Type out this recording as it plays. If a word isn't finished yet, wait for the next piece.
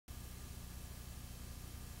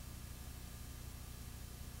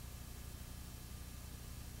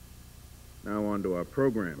on to our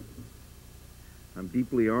program. I'm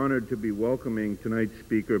deeply honored to be welcoming tonight's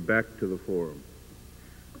speaker back to the forum.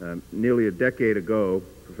 Nearly a decade ago,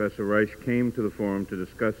 Professor Reich came to the forum to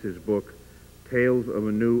discuss his book, Tales of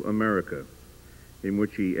a New America, in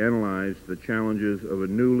which he analyzed the challenges of a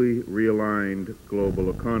newly realigned global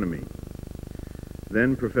economy.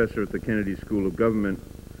 Then professor at the Kennedy School of Government,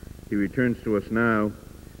 he returns to us now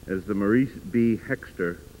as the Maurice B.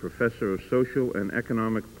 Hexter Professor of Social and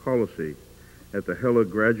Economic Policy at the Heller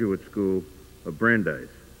Graduate School of Brandeis.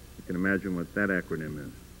 You can imagine what that acronym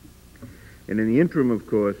is. And in the interim, of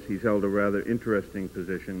course, he's held a rather interesting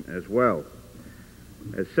position as well.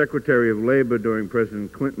 As Secretary of Labor during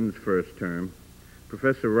President Clinton's first term,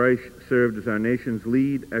 Professor Reich served as our nation's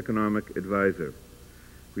lead economic advisor,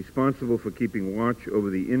 responsible for keeping watch over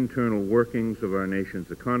the internal workings of our nation's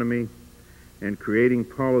economy and creating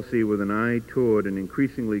policy with an eye toward an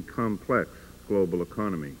increasingly complex global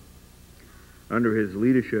economy. Under his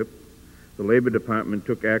leadership, the Labor Department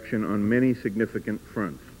took action on many significant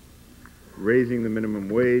fronts: raising the minimum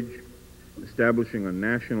wage, establishing a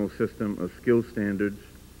national system of skill standards,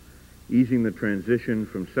 easing the transition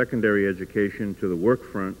from secondary education to the work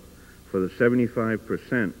front for the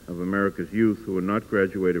 75% of America's youth who are not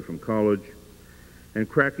graduated from college, and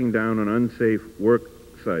cracking down on unsafe work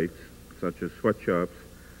sites, such as sweatshops,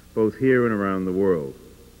 both here and around the world.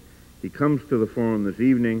 He comes to the forum this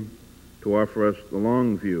evening to offer us the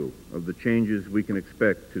long view of the changes we can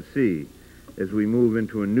expect to see as we move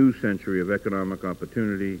into a new century of economic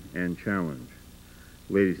opportunity and challenge.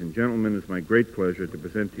 Ladies and gentlemen, it's my great pleasure to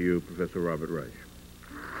present to you Professor Robert Reich.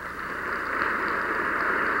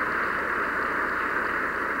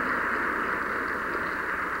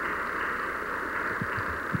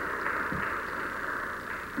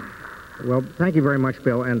 Well, thank you very much,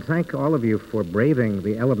 Bill, and thank all of you for braving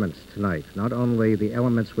the elements tonight. Not only the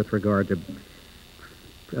elements with regard to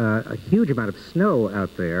a huge amount of snow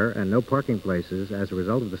out there and no parking places as a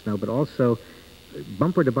result of the snow, but also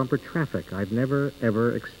bumper-to-bumper traffic. I've never,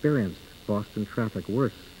 ever experienced Boston traffic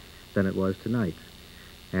worse than it was tonight.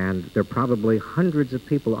 And there are probably hundreds of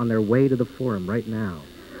people on their way to the forum right now,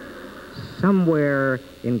 somewhere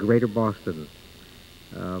in greater Boston.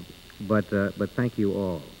 But thank you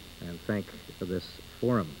all. And thank this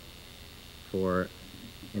forum for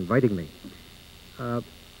inviting me.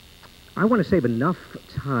 I want to save enough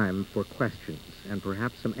time for questions and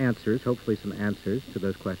perhaps some answers, hopefully some answers to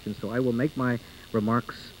those questions, so I will make my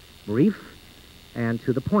remarks brief and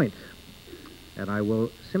to the point. And I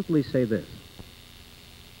will simply say this.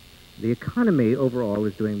 The economy overall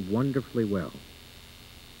is doing wonderfully well,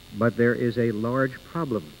 but there is a large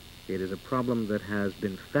problem. It is a problem that has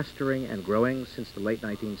been festering and growing since the late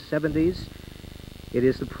 1970s. It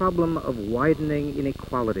is the problem of widening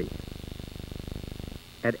inequality.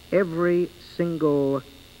 At every single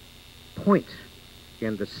point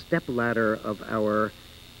in the stepladder of our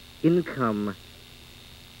income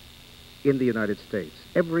in the United States,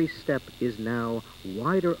 every step is now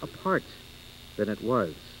wider apart than it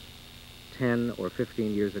was 10 or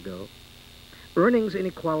 15 years ago. Earnings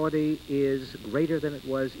inequality is greater than it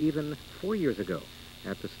was even 4 years ago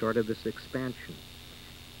at the start of this expansion.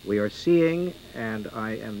 We are seeing, and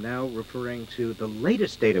I am now referring to the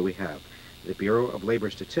latest data we have, the Bureau of Labor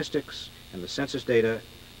Statistics and the census data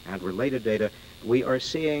and related data, we are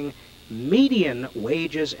seeing median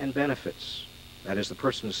wages and benefits, that is the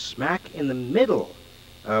person smack in the middle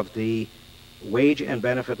of the wage and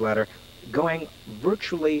benefit ladder, going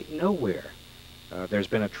virtually nowhere. There's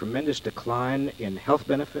been a tremendous decline in health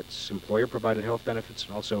benefits, employer-provided health benefits,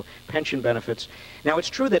 and also pension benefits. Now, it's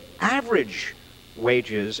true that average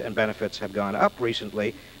wages and benefits have gone up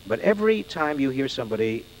recently, but every time you hear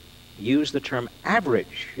somebody use the term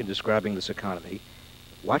average in describing this economy,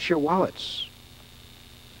 watch your wallets.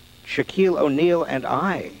 Shaquille O'Neal and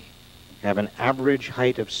I have an average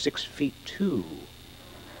height of 6'2".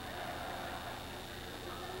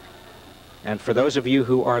 And for those of you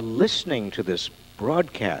who are listening to this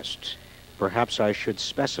broadcast, perhaps I should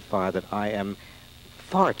specify that I am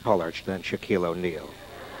far taller than Shaquille O'Neal.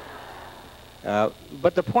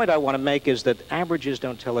 But the point I want to make is that averages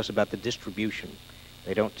don't tell us about the distribution.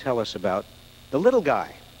 They don't tell us about the little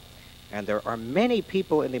guy. And there are many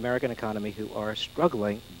people in the American economy who are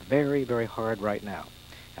struggling very, very hard right now.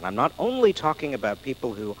 And I'm not only talking about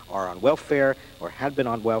people who are on welfare or had been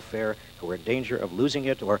on welfare, who are in danger of losing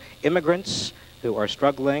it, or immigrants who are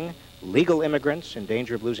struggling, legal immigrants in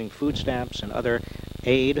danger of losing food stamps and other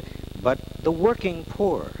aid, but the working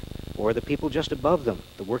poor, or the people just above them,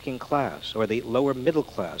 the working class, or the lower middle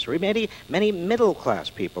class, or many middle class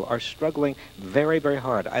people are struggling very, very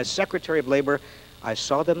hard. As Secretary of Labor, I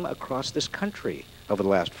saw them across this country over the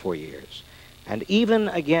last 4 years. And even,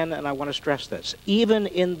 again, and I want to stress this, even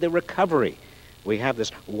in the recovery, we have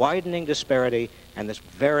this widening disparity and this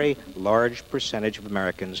very large percentage of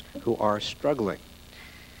Americans who are struggling.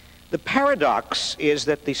 The paradox is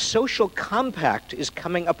that the social compact is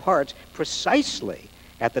coming apart precisely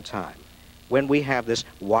at the time when we have this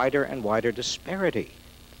wider and wider disparity.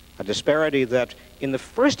 A disparity that, in the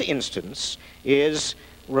first instance, is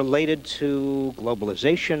related to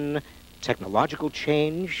globalization, technological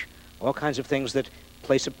change, all kinds of things that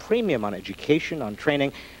place a premium on education, on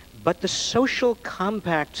training. But the social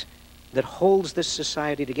compact that holds this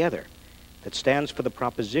society together, that stands for the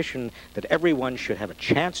proposition that everyone should have a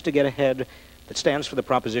chance to get ahead, that stands for the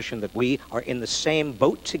proposition that we are in the same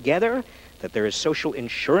boat together, that there is social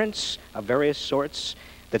insurance of various sorts,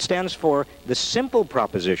 that stands for the simple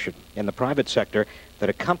proposition in the private sector that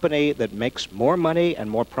a company that makes more money and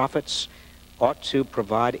more profits ought to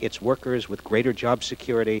provide its workers with greater job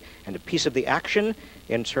security and a piece of the action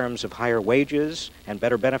in terms of higher wages and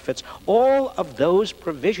better benefits. All of those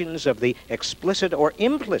provisions of the explicit or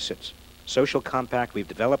implicit social compact we've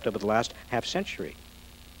developed over the last half century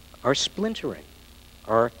are splintering,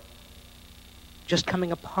 are just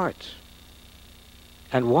coming apart.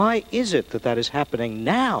 And why is it that that is happening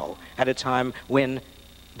now at a time when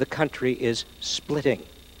the country is splitting?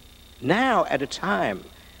 Now at a time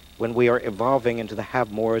when we are evolving into the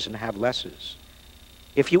have-mores and have-lesses.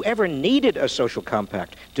 If you ever needed a social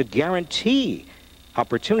compact to guarantee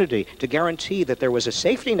opportunity, to guarantee that there was a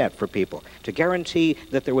safety net for people, to guarantee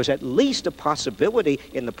that there was at least a possibility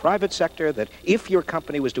in the private sector that if your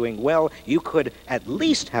company was doing well, you could at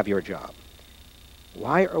least have your job.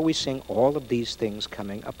 Why are we seeing all of these things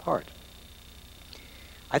coming apart?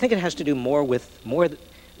 I think it has to do with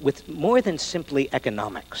more than simply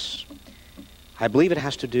economics. I believe it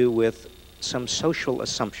has to do with some social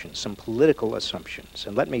assumptions, some political assumptions.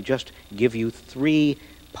 And let me just give you 3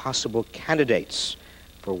 possible candidates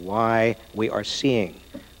for why we are seeing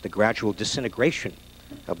the gradual disintegration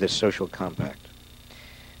of this social compact.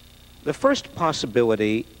 The first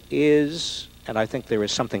possibility is, and I think there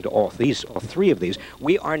is something to all 3 of these,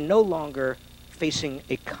 we are no longer facing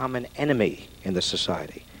a common enemy in the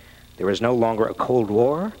society. There is no longer a Cold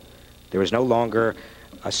War. There is no longer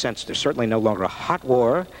a sense, there's certainly no longer a hot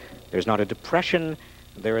war. There's not a depression.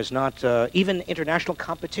 There is not even international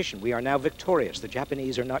competition. We are now victorious. The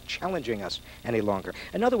Japanese are not challenging us any longer.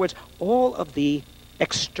 In other words, all of the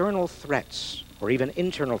external threats, or even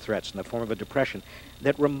internal threats in the form of a depression,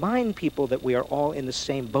 that remind people that we are all in the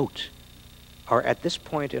same boat, are at this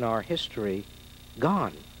point in our history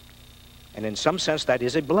gone. And in some sense, that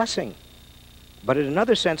is a blessing. But in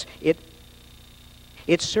another sense, it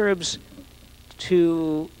serves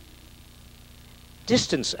to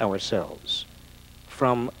distance ourselves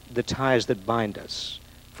from the ties that bind us,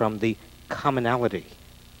 from the commonality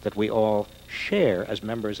that we all share as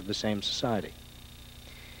members of the same society.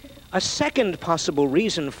 A second possible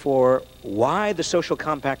reason for why the social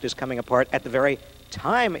compact is coming apart at the very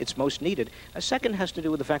time it's most needed, a second has to do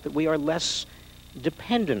with the fact that we are less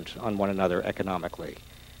dependent on one another economically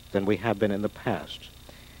than we have been in the past.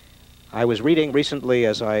 I was reading recently,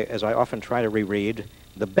 as I often try to reread,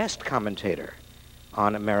 the best commentator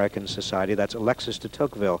on American society, that's Alexis de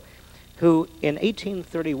Tocqueville, who in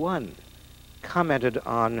 1831 commented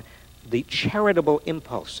on the charitable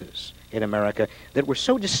impulses in America that were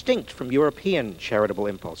so distinct from European charitable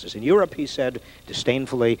impulses. In Europe, he said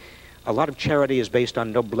disdainfully, a lot of charity is based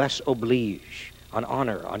on noblesse oblige, on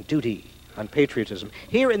honor, on duty, on patriotism.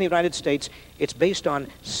 Here in the United States, it's based on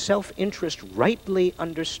self-interest rightly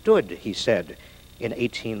understood, he said in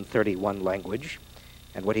 1831 language.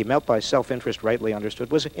 And what he meant by self-interest rightly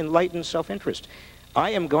understood was enlightened self-interest.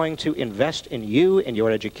 I am going to invest in you, in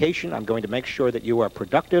your education. I'm going to make sure that you are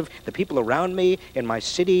productive, the people around me, in my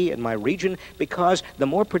city, in my region, because the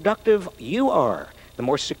more productive you are, the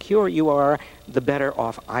more secure you are, the better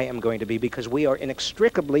off I am going to be, because we are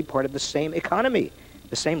inextricably part of the same economy,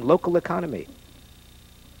 the same local economy.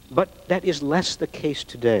 But that is less the case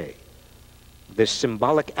today. The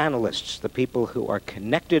symbolic analysts, the people who are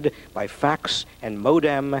connected by fax and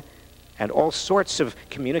modem and all sorts of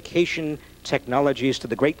communication technologies to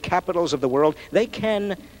the great capitals of the world, they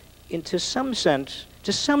can, to some sense,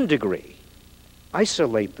 to some degree,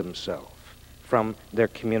 isolate themselves from their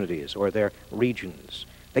communities or their regions.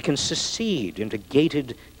 They can secede into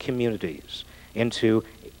gated communities, into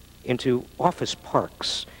office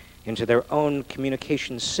parks, into their own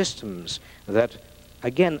communication systems that,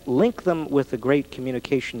 again, link them with the great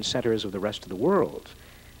communication centers of the rest of the world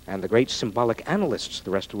and the great symbolic analysts of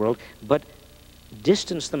the rest of the world, but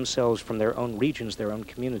distance themselves from their own regions, their own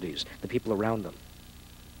communities, the people around them.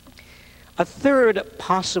 A third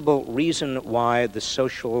possible reason why the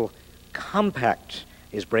social compact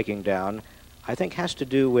is breaking down, I think, has to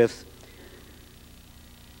do with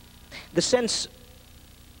the sense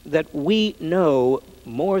that we know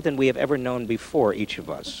more than we have ever known before, each of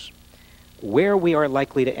us, where we are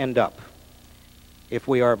likely to end up. If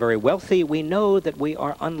we are very wealthy, we know that we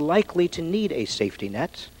are unlikely to need a safety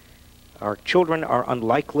net. Our children are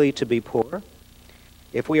unlikely to be poor.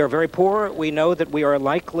 If we are very poor, we know that we are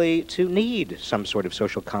likely to need some sort of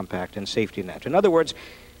social compact and safety net. In other words,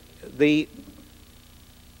 the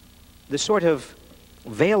sort of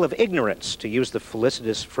veil of ignorance, to use the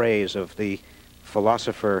felicitous phrase of the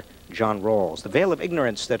philosopher John Rawls, the veil of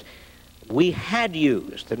ignorance that we had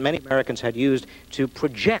used, that many Americans had used to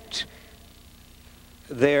project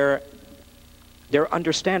their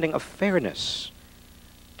understanding of fairness,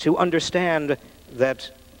 to understand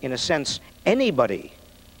that, in a sense, anybody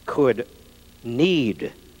could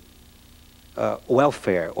need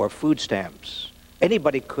welfare or food stamps.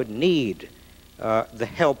 Anybody could need the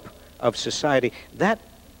help of society. That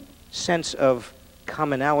sense of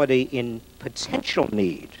commonality in potential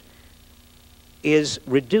need is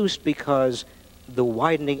reduced because the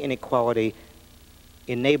widening inequality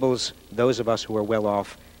enables those of us who are well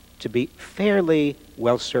off to be fairly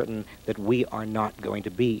well certain that we are not going to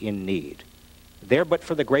be in need. There but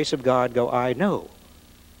for the grace of God go I, no.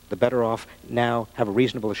 The better off now have a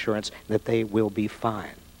reasonable assurance that they will be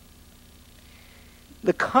fine.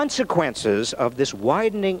 The consequences of this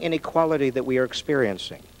widening inequality that we are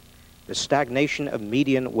experiencing, the stagnation of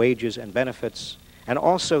median wages and benefits, and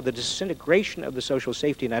also the disintegration of the social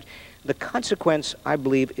safety net, the consequence, I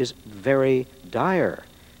believe, is very dire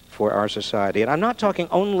for our society. And I'm not talking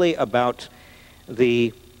only about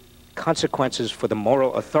the consequences for the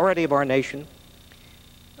moral authority of our nation,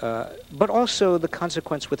 but also the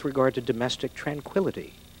consequence with regard to domestic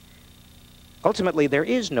tranquility. Ultimately, there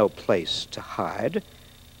is no place to hide.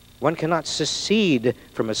 One cannot secede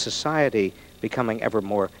from a society becoming ever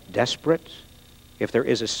more desperate. If there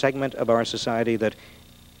is a segment of our society that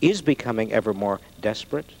is becoming ever more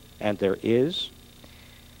desperate, and there is.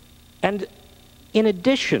 And in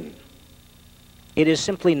addition, it is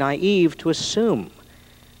simply naive to assume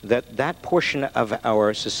that that portion of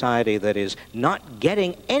our society that is not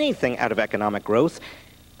getting anything out of economic growth,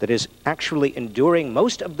 that is actually enduring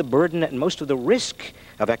most of the burden and most of the risk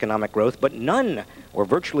of economic growth, but none or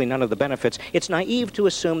virtually none of the benefits, it's naive to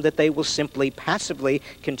assume that they will simply passively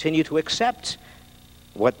continue to accept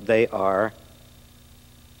what they are,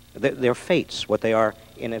 their fates, what they are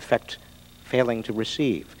in effect failing to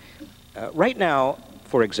receive. Right now,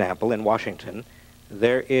 for example, in Washington,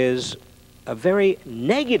 there is a very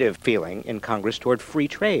negative feeling in Congress toward free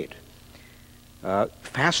trade.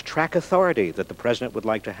 Fast-track authority that the president would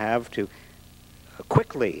like to have to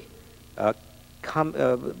quickly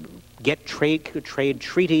get trade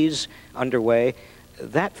treaties underway.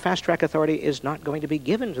 That fast-track authority is not going to be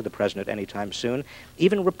given to the president anytime soon.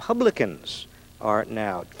 Even Republicans are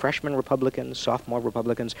now, freshman Republicans, sophomore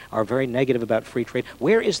Republicans, are very negative about free trade.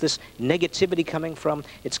 Where is this negativity coming from?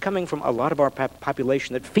 It's coming from a lot of our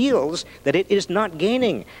population that feels that it is not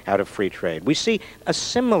gaining out of free trade. We see a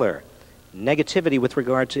similar negativity with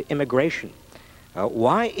regard to immigration.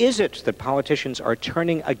 Why is it that politicians are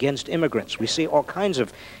turning against immigrants? We see all kinds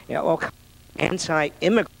of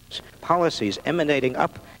anti-immigrant policies emanating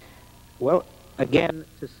up. Well, again,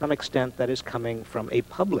 to some extent, that is coming from a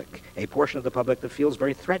portion of the public that feels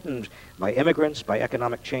very threatened by immigrants, by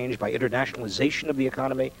economic change, by internationalization of the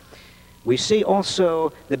economy. We see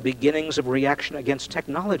also the beginnings of reaction against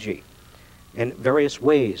technology in various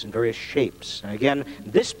ways, in various shapes. And again,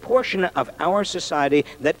 this portion of our society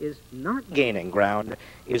that is not gaining ground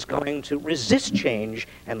is going to resist change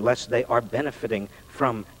unless they are benefiting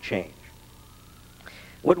from change.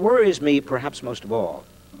 What worries me, perhaps most of all,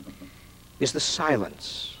 is the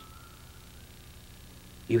silence.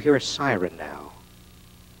 You hear a siren now.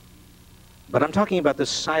 But I'm talking about the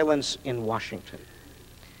silence in Washington.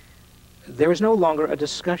 There is no longer a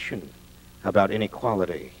discussion about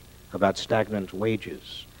inequality, about stagnant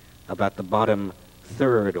wages, about the bottom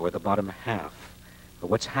third or the bottom half, or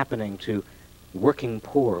what's happening to working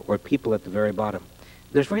poor or people at the very bottom.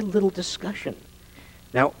 There's very little discussion.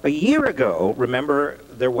 Now, a year ago, remember,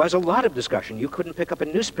 there was a lot of discussion. You couldn't pick up a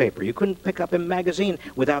newspaper, you couldn't pick up a magazine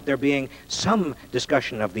without there being some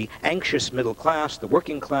discussion of the anxious middle class, the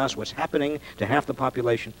working class, what's happening to half the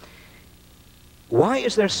population. Why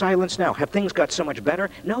is there silence now? Have things got so much better?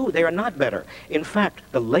 No, they are not better. In fact,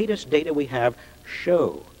 the latest data we have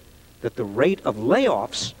show that the rate of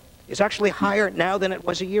layoffs is actually higher now than it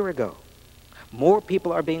was a year ago. More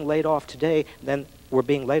people are being laid off today than were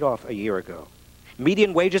being laid off a year ago.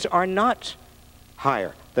 Median wages are not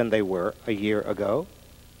higher than they were a year ago.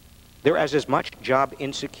 There is as much job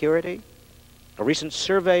insecurity. A recent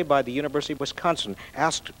survey by the University of Wisconsin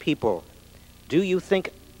asked people, do you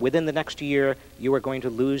think within the next year you are going to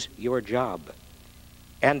lose your job?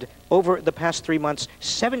 And over the past 3 months,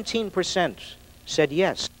 17% said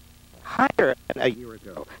yes, higher than a year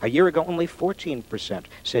ago. A year ago, only 14%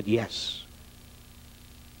 said yes.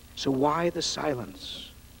 So why the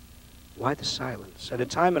silence? Why the silence? At a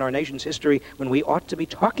time in our nation's history when we ought to be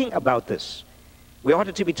talking about this, we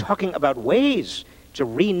ought to be talking about ways to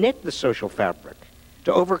re-knit the social fabric,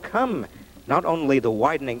 to overcome not only the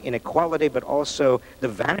widening inequality, but also the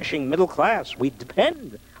vanishing middle class. We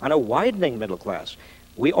depend on a widening middle class.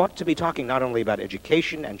 We ought to be talking not only about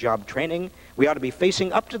education and job training, we ought to be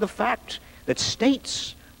facing up to the fact that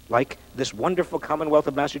states like this wonderful Commonwealth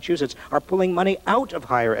of Massachusetts are pulling money out of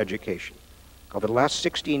higher education. Over the last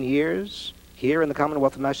 16 years, here in the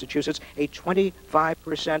Commonwealth of Massachusetts, a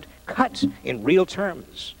 25% cut in real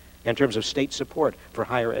terms in terms of state support for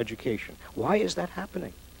higher education. Why is that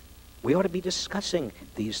happening? We ought to be discussing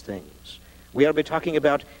these things. We ought to be talking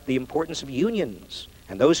about the importance of unions.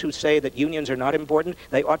 And those who say that unions are not important,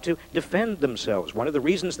 they ought to defend themselves. One of the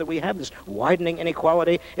reasons that we have this widening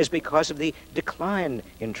inequality is because of the decline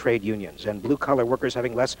in trade unions and blue-collar workers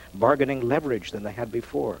having less bargaining leverage than they had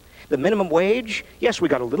before. The minimum wage, yes, we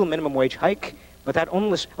got a little minimum wage hike, but that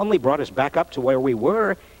only brought us back up to where we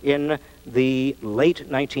were in the late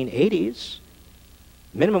 1980s.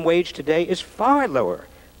 Minimum wage today is far lower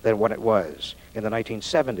than what it was in the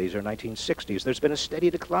 1970s or 1960s. There's been a steady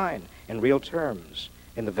decline in real terms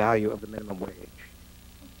in the value of the minimum wage.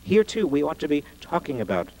 Here, too, we ought to be talking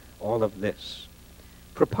about all of this.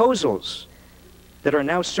 Proposals that are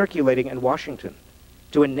now circulating in Washington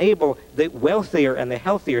to enable the wealthier and the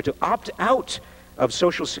healthier to opt out of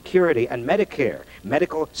Social Security and Medicare,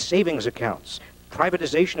 medical savings accounts,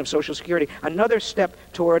 privatization of Social Security, another step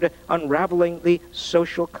toward unraveling the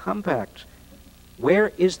social compact.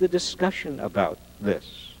 Where is the discussion about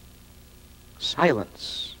this?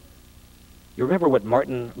 Silence. You remember what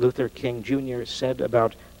Martin Luther King Jr. said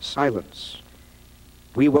about silence?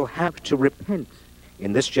 We will have to repent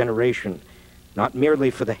in this generation, not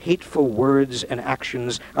merely for the hateful words and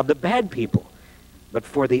actions of the bad people, but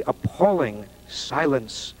for the appalling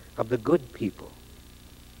silence of the good people.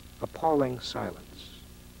 Appalling silence.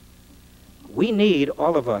 We need,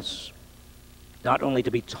 all of us, not only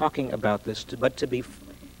to be talking about this, but to be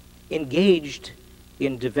engaged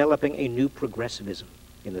in developing a new progressivism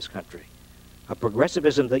in this country. A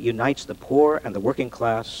progressivism that unites the poor and the working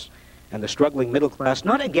class and the struggling middle class,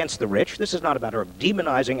 not against the rich. This is not a matter of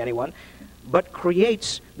demonizing anyone, but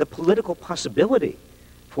creates the political possibility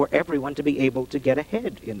for everyone to be able to get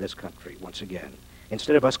ahead in this country once again,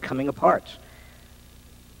 instead of us coming apart.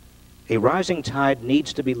 A rising tide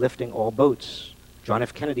needs to be lifting all boats. John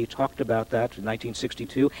F. Kennedy talked about that in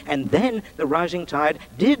 1962, and then the rising tide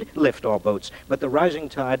did lift all boats, but the rising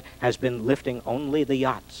tide has been lifting only the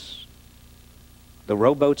yachts. The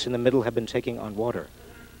rowboats in the middle have been taking on water,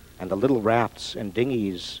 and the little rafts and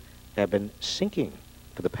dinghies have been sinking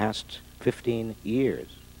for the past 15 years.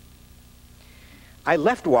 I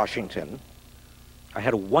left Washington. I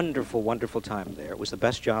had a wonderful, wonderful time there. It was the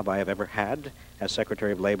best job I have ever had as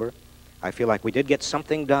Secretary of Labor. I feel like we did get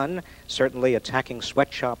something done, certainly attacking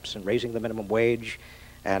sweatshops and raising the minimum wage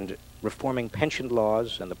and reforming pension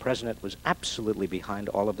laws, and the president was absolutely behind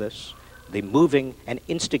all of this, the moving and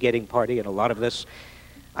instigating party in a lot of this.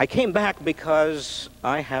 I came back because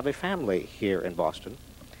I have a family here in Boston,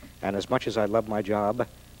 and as much as I love my job,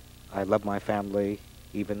 I love my family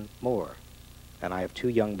even more. And I have two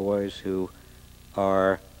young boys who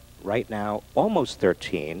are right now almost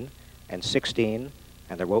 13 and 16,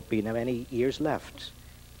 and there won't be many years left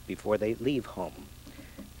before they leave home.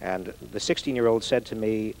 And the 16-year-old said to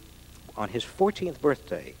me on his 14th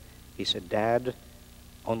birthday, he said, "Dad,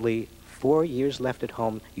 only 4 years left at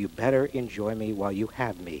home. You better enjoy me while you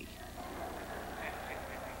have me."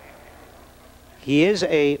 He is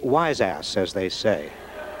a wise ass, as they say.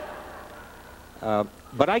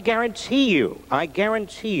 But I guarantee you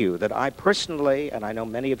that I personally, and I know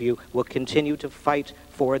many of you, will continue to fight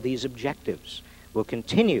for these objectives. We'll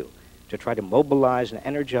continue to try to mobilize and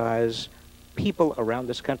energize people around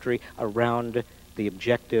this country around the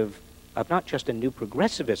objective of not just a new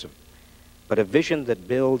progressivism, but a vision that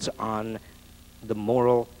builds on the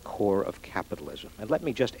moral core of capitalism. And let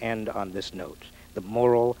me just end on this note, the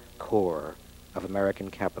moral core of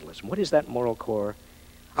American capitalism. What is that moral core?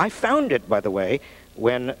 I found it, by the way,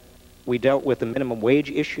 when we dealt with the minimum wage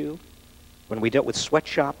issue, when we dealt with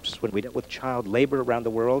sweatshops, when we dealt with child labor around the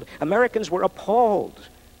world, Americans were appalled.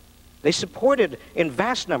 They supported in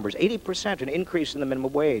vast numbers, 80%, an increase in the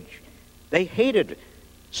minimum wage. They hated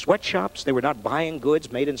sweatshops. They were not buying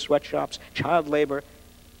goods made in sweatshops, child labor.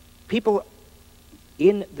 People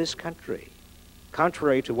in this country,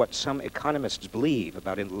 contrary to what some economists believe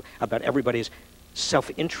about everybody's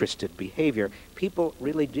self-interested behavior, people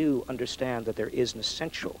really do understand that there is an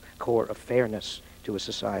essential core of fairness to a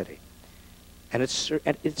society. And it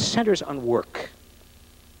centers on work.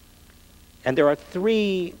 And there are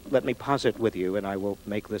three, let me posit with you, and I will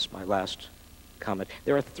make this my last comment.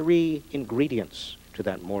 There are three ingredients to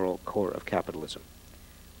that moral core of capitalism.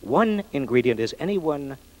 One ingredient is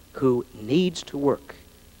anyone who needs to work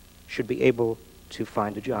should be able to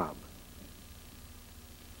find a job.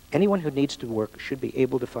 Anyone who needs to work should be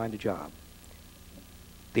able to find a job.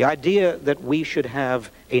 The idea that we should have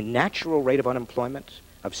a natural rate of unemployment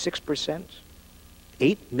of 6%,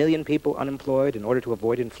 8 million people unemployed in order to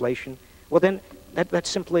avoid inflation, well then that's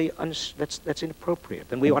simply that's inappropriate.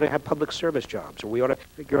 Then we ought to have public service jobs, or we ought to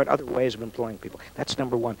figure out other ways of employing people. That's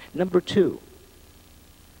number one. Number two,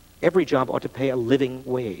 every job ought to pay a living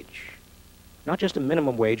wage. Not just a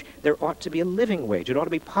minimum wage, there ought to be a living wage. It ought to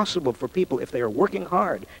be possible for people, if they are working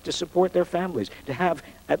hard, to support their families, to have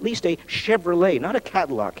at least a Chevrolet, not a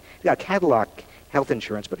Cadillac health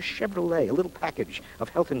insurance, but a Chevrolet, a little package of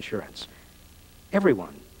health insurance.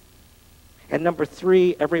 Everyone. And number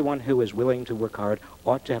three, everyone who is willing to work hard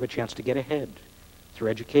ought to have a chance to get ahead through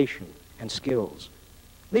education and skills.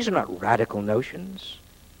 These are not radical notions.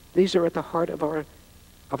 These are at the heart of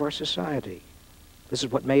our society. This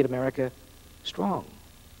is what made America strong.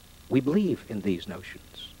 We believe in these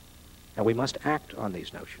notions, and we must act on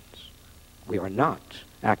these notions. We are not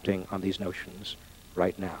acting on these notions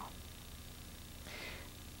right now.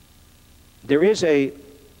 There is a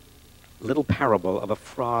little parable of a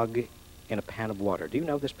frog in a pan of water. Do you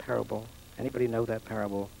know this parable? Anybody know that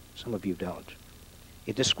parable? Some of you don't.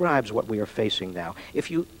 It describes what we are facing now.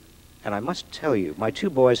 And I must tell you, my two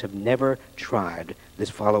boys have never tried this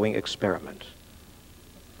following experiment.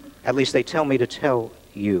 At least they tell me to tell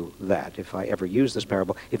you that if I ever use this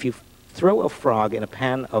parable. If you throw a frog in a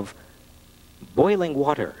pan of boiling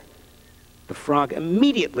water, the frog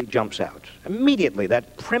immediately jumps out. Immediately,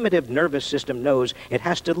 that primitive nervous system knows it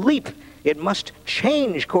has to leap. It must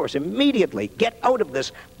change course immediately, get out of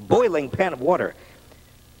this boiling pan of water.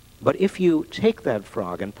 But if you take that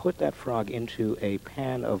frog and put that frog into a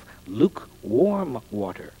pan of lukewarm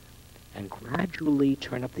water and gradually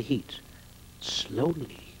turn up the heat,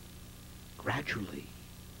 slowly, gradually,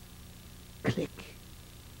 click,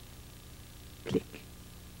 click,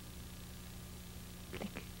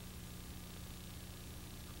 click,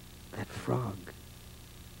 that frog.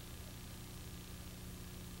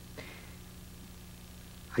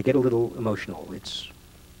 I get a little emotional.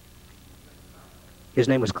 His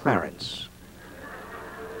name was Clarence.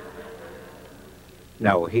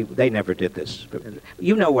 No, they never did this. But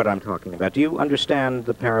you know what I'm talking about. Do you understand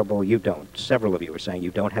the parable? You don't. Several of you are saying you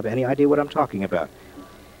don't have any idea what I'm talking about.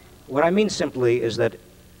 What I mean simply is that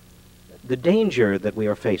the danger that we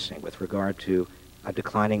are facing with regard to a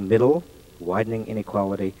declining middle, widening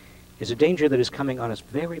inequality, is a danger that is coming on us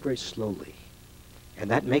very, very slowly. And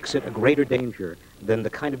that makes it a greater danger than the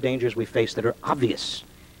kind of dangers we face that are obvious.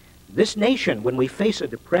 This nation, when we face a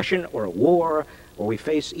depression or a war, or we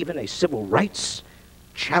face even a civil rights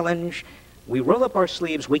challenge, we roll up our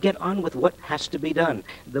sleeves, we get on with what has to be done.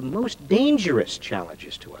 The most dangerous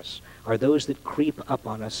challenges to us are those that creep up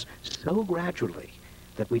on us so gradually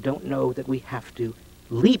that we don't know that we have to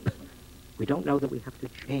leap. We don't know that we have to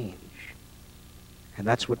change. And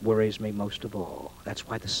that's what worries me most of all. That's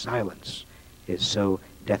why the silence is so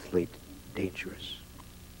deathly dangerous.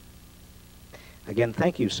 Again,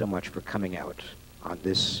 thank you so much for coming out on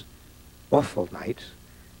this awful night,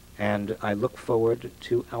 and I look forward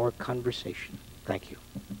to our conversation. Thank you.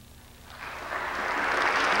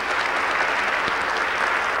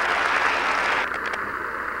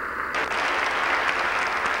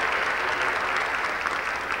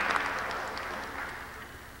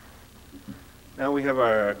 Now we have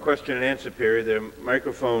our question and answer period. There are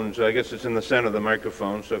microphones, I guess it's in the center of the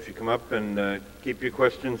microphone, so if you come up and keep your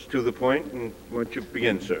questions to the point, and why don't you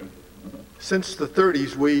begin, sir? Since the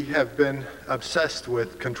 30s, we have been obsessed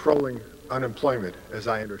with controlling unemployment, as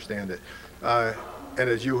I understand it, and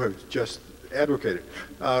as you have just advocated,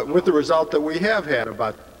 with the result that we have had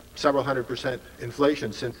about several 100%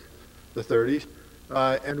 inflation since the 30s,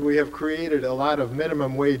 and we have created a lot of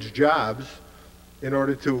minimum wage jobs in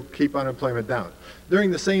order to keep unemployment down.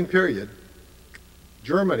 During the same period,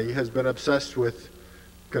 Germany has been obsessed with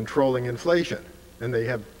controlling inflation, and they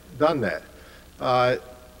have done that.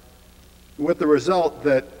 With the result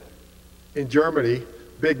that in Germany,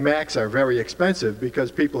 Big Macs are very expensive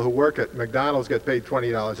because people who work at McDonald's get paid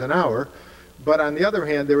 $20 an hour. But on the other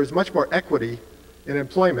hand, there is much more equity in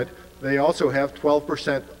employment. They also have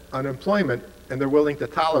 12% unemployment, and they're willing to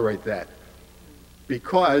tolerate that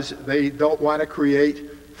because they don't want to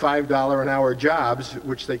create $5 an hour jobs,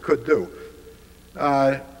 which they could do.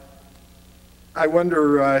 I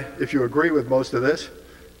wonder if you agree with most of this,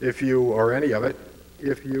 or any of it,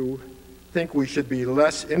 if you think we should be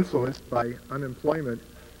less influenced by unemployment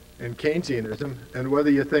and Keynesianism, and whether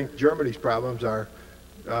you think Germany's problems are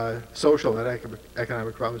social and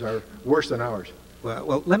economic problems are worse than ours.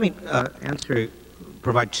 Well, let me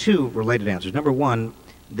provide two related answers. Number one,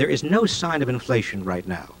 there is no sign of inflation right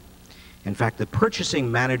now. In fact, the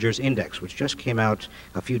Purchasing Managers Index, which just came out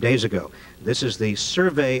a few days ago, this is the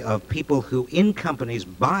survey of people who in companies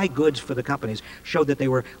buy goods for the companies, showed that they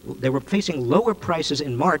were facing lower prices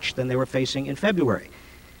in March than they were facing in February.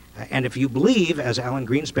 And if you believe, as Alan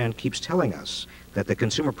Greenspan keeps telling us, that the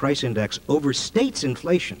Consumer Price Index overstates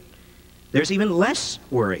inflation, there's even less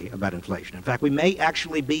worry about inflation. In fact, we may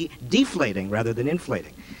actually be deflating rather than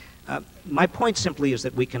inflating. My point simply is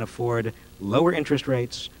that we can afford lower interest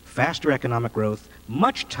rates, faster economic growth,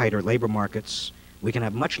 much tighter labor markets. We can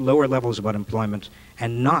have much lower levels of unemployment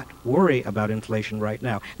and not worry about inflation right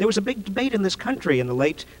now. There was a big debate in this country in the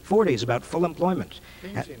late 40s about full employment.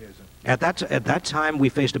 At that time, we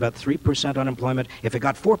faced about 3% unemployment. If it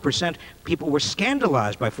got 4%, people were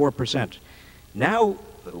scandalized by 4%. Now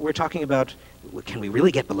we're talking about, can we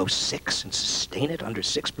really get below 6 and sustain it under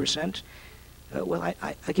 6%? Well,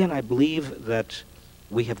 I believe that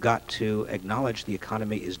we have got to acknowledge the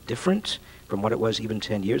economy is different from what it was even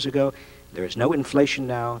 10 years ago. There is no inflation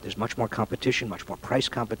now. There's much more competition, much more price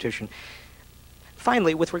competition.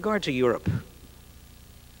 Finally, with regard to Europe,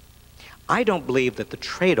 I don't believe that the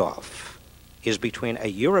trade-off is between a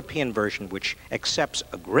European version which accepts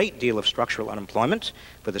a great deal of structural unemployment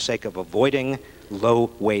for the sake of avoiding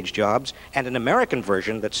low-wage jobs, and an American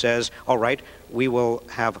version that says, all right, we will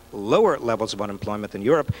have lower levels of unemployment than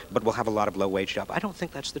Europe, but we'll have a lot of low-wage jobs. I don't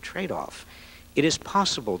think that's the trade-off. It is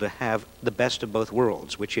possible to have the best of both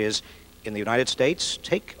worlds, which is, in the United States,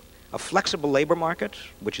 take a flexible labor market,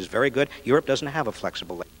 which is very good. Europe doesn't have a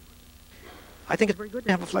flexible labor market. I think it's very good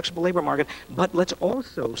to have a flexible labor market, but let's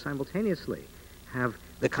also simultaneously have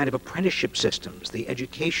the kind of apprenticeship systems, the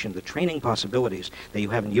education, the training possibilities that you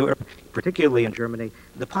have in Europe, particularly in Germany,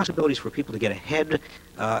 the possibilities for people to get ahead,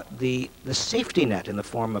 the safety net in the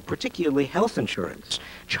form of particularly health insurance,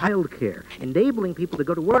 child care, enabling people to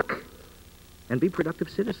go to work and be productive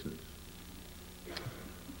citizens.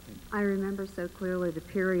 I remember so clearly the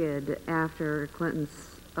period after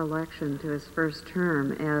Clinton's election to his first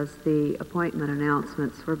term as the appointment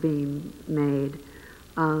announcements were being made.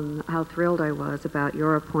 How thrilled I was about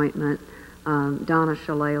your appointment, Donna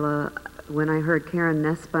Shalala. When I heard Karen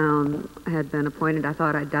Nussbaum had been appointed, I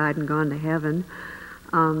thought I'd died and gone to heaven.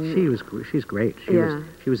 She's great.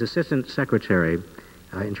 She was assistant secretary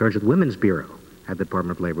in charge of the Women's Bureau at the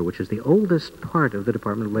Department of Labor, which is the oldest part of the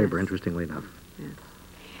Department of Labor, interestingly enough. Yes.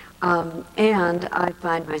 And I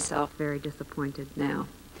find myself very disappointed now.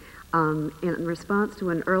 In response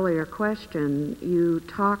to an earlier question, you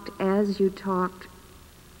talked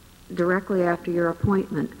directly after your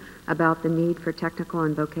appointment about the need for technical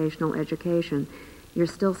and vocational education. You're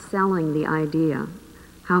still selling the idea.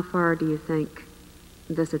 How far do you think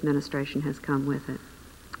this administration has come with it?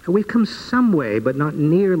 We've come some way, but not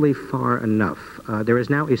nearly far enough. There is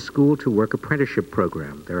now a school-to-work apprenticeship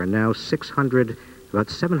program. There are now about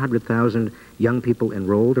 700,000 young people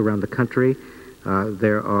enrolled around the country.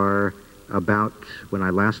 There are about, when I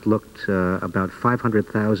last looked, about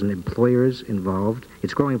 500,000 employers involved.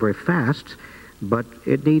 It's growing very fast, but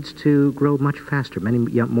it needs to grow much faster. Many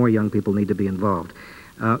more young people need to be involved.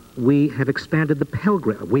 We have expanded the Pell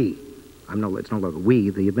Grant. It's no longer we.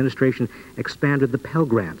 The administration expanded the Pell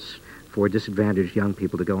Grants for disadvantaged young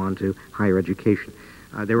people to go on to higher education.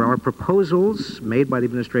 There are proposals made by the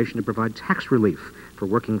administration to provide tax relief for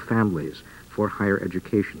working families for higher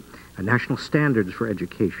education, national standards for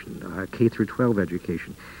education, K through 12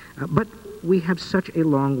 education. But we have such a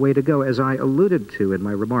long way to go. As I alluded to in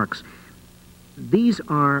my remarks, these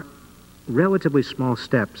are relatively small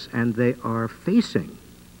steps, and they are facing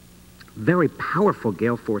very powerful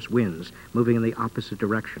gale force winds moving in the opposite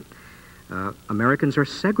direction. Americans are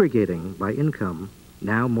segregating by income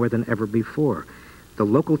now more than ever before. The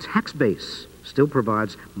local tax base still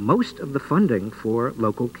provides most of the funding for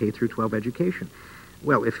local K through 12 education.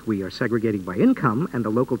 Well, if we are segregating by income and the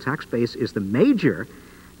local tax base is the major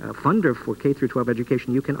funder for K through 12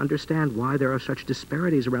 education, you can understand why there are such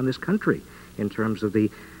disparities around this country in terms of the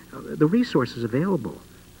resources available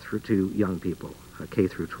to young people, K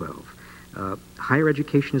through 12. Higher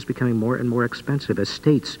education is becoming more and more expensive as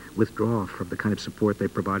states withdraw from the kind of support they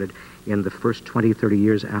provided in the first 20, 30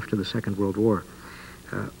 years after the Second World War.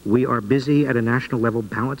 We are busy at a national level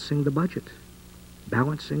balancing the budget,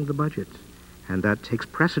 and that takes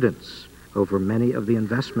precedence over many of the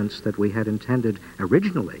investments that we had intended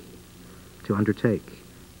originally to undertake.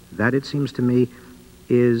 That, it seems to me,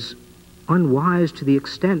 is unwise to the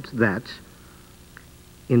extent that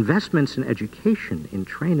investments in education, in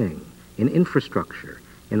training, in infrastructure,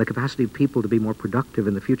 in the capacity of people to be more productive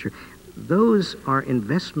in the future, those are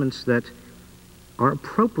investments that are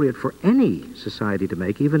appropriate for any society to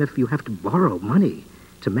make, even if you have to borrow money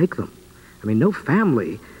to make them. I mean, no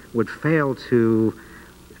family would fail to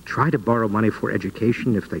try to borrow money for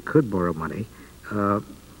education if they could borrow money,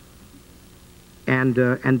 and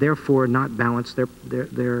therefore not balance their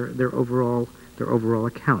overall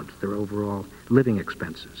account, their overall living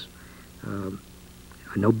expenses.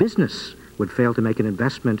 No business would fail to make an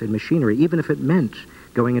investment in machinery, even if it meant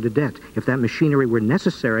going into debt, if that machinery were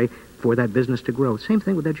necessary for that business to grow. Same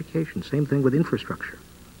thing with education, same thing with infrastructure.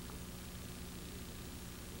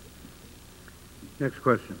 Next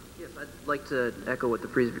question. Yes, I'd like to echo what the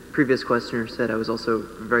previous questioner said. I was also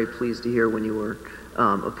very pleased to hear when you were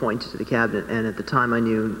appointed to the cabinet, and at the time I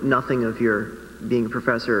knew nothing of your being a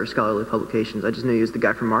professor or scholarly publications. I just knew you as the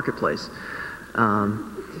guy from Marketplace.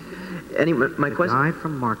 Anyway, my question... The guy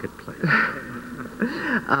from Marketplace.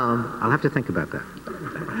 I'll have to think about that.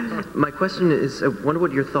 My question is, I wonder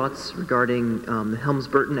what your thoughts regarding the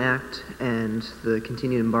Helms-Burton Act and the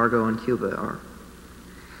continued embargo on Cuba are.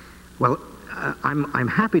 Well, I'm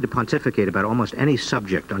happy to pontificate about almost any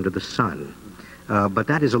subject under the sun, but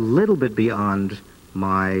that is a little bit beyond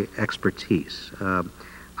my expertise.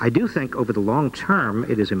 I do think over the long term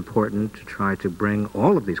it is important to try to bring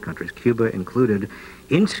all of these countries, Cuba included,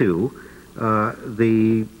 into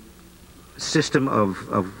the system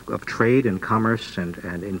of trade and commerce and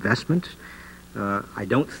investment. I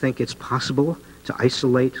don't think it's possible to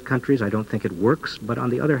isolate countries. I don't think it works. But on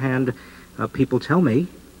the other hand, people tell me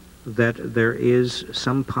that there is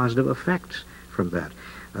some positive effect from that.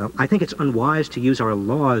 I think it's unwise to use our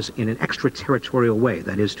laws in an extraterritorial way,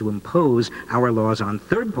 that is, to impose our laws on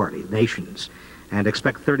third-party nations and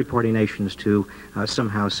expect third-party nations to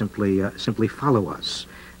somehow simply follow us.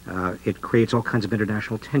 It creates all kinds of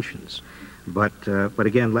international tensions. But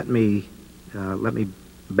again, let me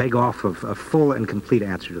beg off of a full and complete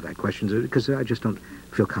answer to that question, because I just don't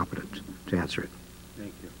feel competent to answer it.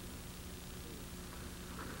 Thank you.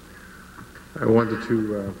 I wanted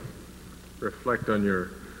to reflect on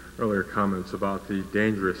your earlier comments about the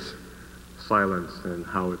dangerous silence and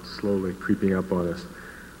how it's slowly creeping up on us.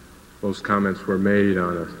 Those comments were made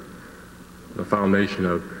on a foundation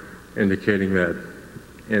of indicating that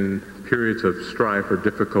in periods of strife or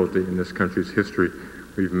difficulty in this country's history,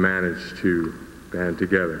 we've managed to band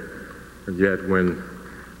together. And yet, when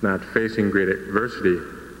not facing great adversity,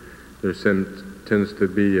 there tends to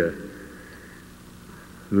be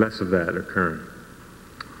less of that occurring.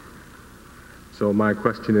 So my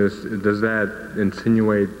question is, does that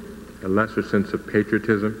insinuate a lesser sense of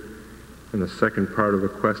patriotism? And the second part of the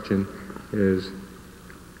question is,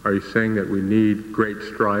 are you saying that we need great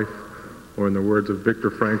strife? Or in the words of Viktor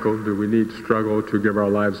Frankl, do we need struggle to give our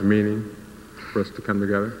lives meaning for us to come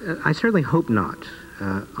together? I certainly hope not.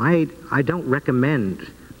 I don't recommend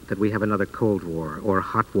that we have another Cold War or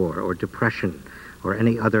hot war or depression or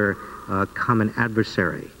any other common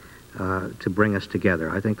adversary to bring us together.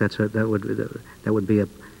 I think that would be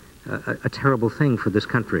a terrible thing for this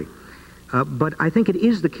country. But I think it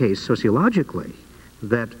is the case sociologically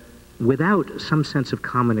that without some sense of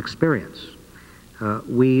common experience,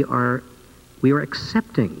 we are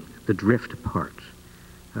accepting the drift apart.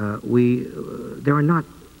 There are not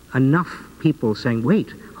enough people saying,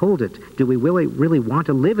 wait, hold it, do we really want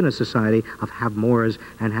to live in a society of have-mores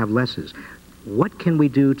and have-lesses? What can we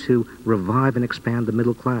do to revive and expand the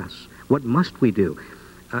middle class? What must we do?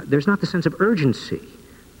 There's not the sense of urgency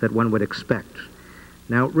that one would expect.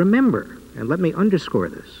 Now, remember, and let me underscore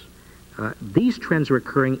this, these trends are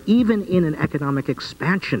occurring even in an economic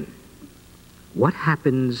expansion. What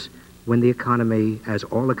happens when the economy, as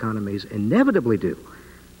all economies inevitably do,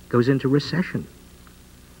 goes into recession?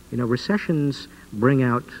 You know, recessions bring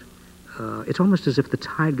out, it's almost as if the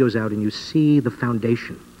tide goes out and you see the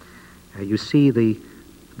foundation. You see the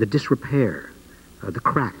disrepair, the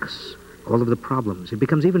cracks, all of the problems. It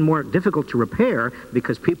becomes even more difficult to repair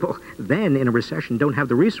because people then in a recession don't have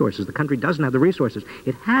the resources. The country doesn't have the resources.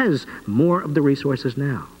 It has more of the resources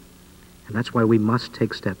now. And that's why we must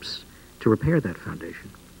take steps to repair that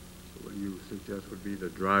foundation. So what you suggest would be the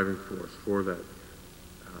driving force for that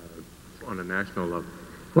on a national level?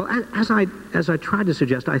 Well, as I tried to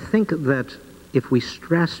suggest, I think that if we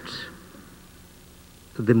stressed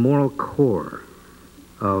the moral core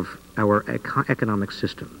of our economic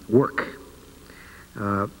system, work,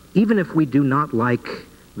 even if we do not like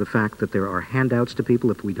the fact that there are handouts to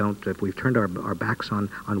people, if we've turned our backs on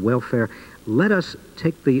welfare, let us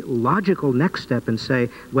take the logical next step and say,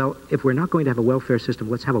 well, if we're not going to have a welfare system,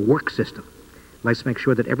 let's have a work system. Let's make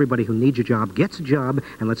sure that everybody who needs a job gets a job,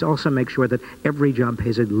 and let's also make sure that every job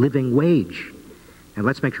pays a living wage. And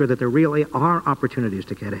let's make sure that there really are opportunities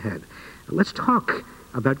to get ahead. Let's talk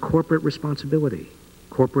about corporate responsibility,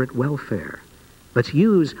 corporate welfare. Let's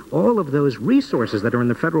use all of those resources that are in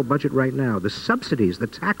the federal budget right now, the subsidies, the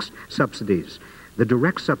tax subsidies, the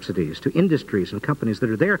direct subsidies to industries and companies that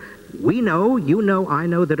are there. We know, you know, I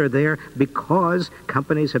know that are there because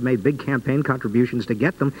companies have made big campaign contributions to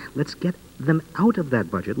get them. Let's get them out of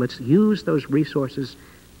that budget. Let's use those resources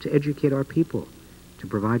to educate our people, to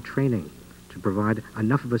provide training, to provide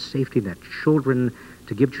enough of a safety net, to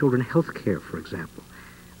give children health care, for example.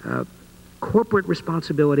 Corporate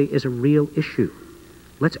responsibility is a real issue.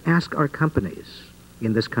 Let's ask our companies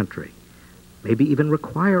in this country, maybe even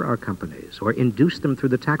require our companies or induce them through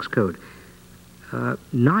the tax code,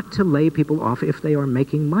 not to lay people off if they are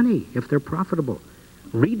making money, if they're profitable.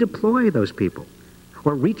 Redeploy those people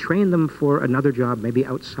or retrain them for another job, maybe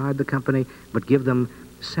outside the company, but give them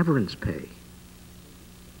severance pay.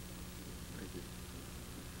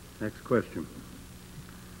 Next question.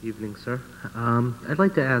 Evening, sir. I'd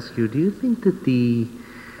like to ask you, do you think that the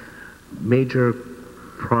major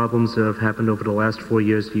problems that have happened over the last 4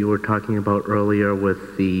 years that you were talking about earlier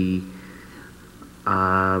with the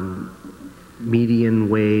median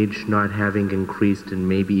wage not having increased and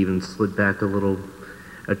maybe even slid back a little,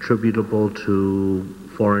 attributable to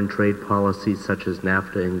foreign trade policies such as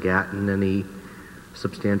NAFTA and GATT in any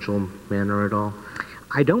substantial manner at all?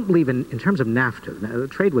 I don't believe in terms of NAFTA. Now,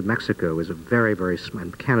 trade with Mexico is a very, very small,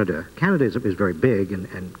 and Canada is very big,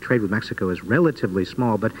 and trade with Mexico is relatively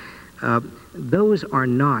small, but those are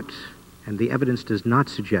not, and the evidence does not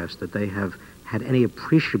suggest that they have had any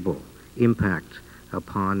appreciable impact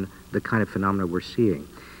upon the kind of phenomena we're seeing.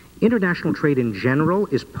 International trade in general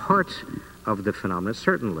is part of the phenomena,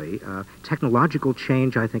 certainly. Technological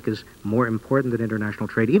change, I think, is more important than international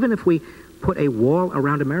trade. Even if we put a wall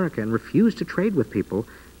around America and refuse to trade with people,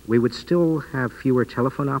 we would still have fewer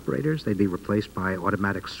telephone operators. They'd be replaced by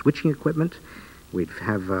automatic switching equipment. We'd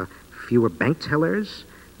have fewer bank tellers.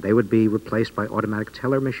 They would be replaced by automatic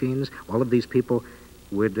teller machines. All of these people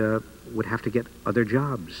would have to get other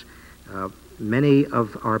jobs. Many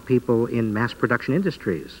of our people in mass production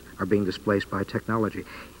industries are being displaced by technology.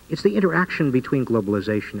 It's the interaction between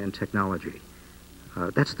globalization and technology.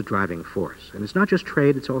 That's the driving force. And it's not just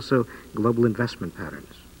trade, it's also global investment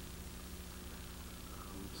patterns.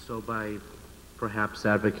 So by perhaps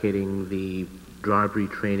advocating the job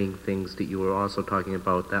retraining things that you were also talking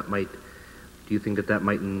about, that might, do you think that that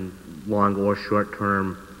might in long or short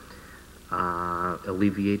term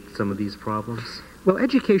alleviate some of these problems? Well,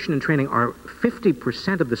 education and training are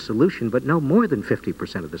 50% of the solution, but no more than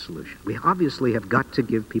 50% of the solution. We obviously have got to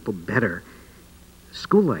give people better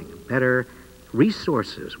schooling, better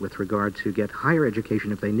resources with regard to get higher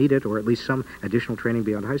education if they need it, or at least some additional training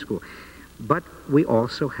beyond high school. But we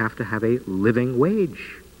also have to have a living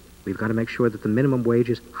wage. We've got to make sure that the minimum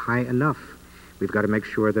wage is high enough. We've got to make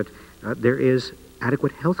sure that there is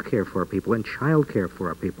adequate health care for our people and child care for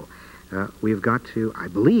our people. We've got to, I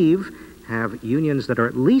believe, have unions that are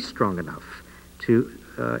at least strong enough to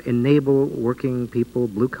enable working people,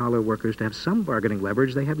 blue-collar workers, to have some bargaining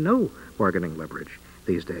leverage. They have no bargaining leverage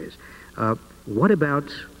these days. What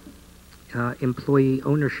about employee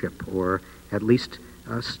ownership, or at least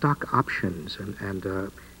stock options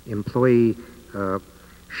and employee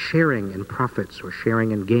sharing in profits or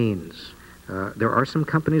sharing in gains? There are some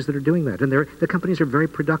companies that are doing that, and the companies are very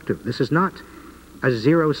productive. This is not a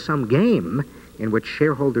zero-sum game in which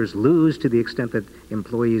shareholders lose to the extent that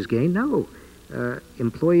employees gain. No,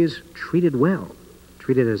 employees treated well,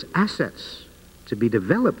 treated as assets to be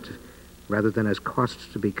developed rather than as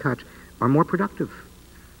costs to be cut, are more productive.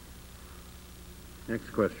 Next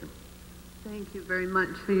question. Thank you very much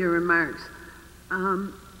for your remarks.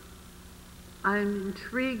 I'm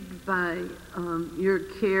intrigued by your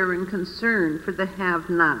care and concern for the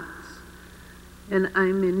have-nots. And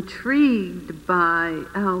I'm intrigued by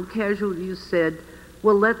how casually you said,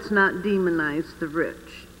 well, let's not demonize the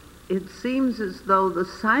rich. It seems as though the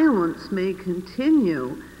silence may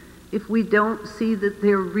continue if we don't see that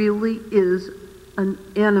there really is an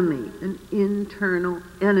enemy, an internal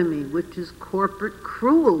enemy, which is corporate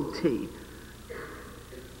cruelty.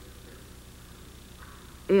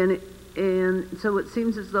 And so it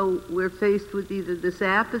seems as though we're faced with either this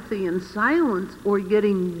apathy and silence or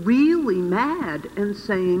getting really mad and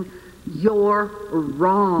saying, you're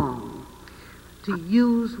wrong. To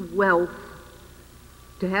use wealth,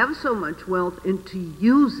 to have so much wealth, and to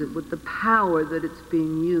use it with the power that it's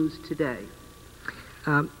being used today.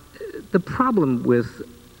 The problem with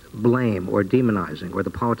blame or demonizing or the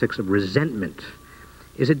politics of resentment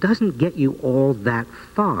is it doesn't get you all that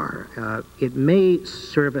far. It may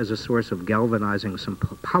serve as a source of galvanizing some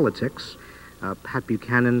politics. Pat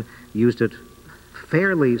Buchanan used it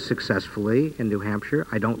fairly successfully in New Hampshire.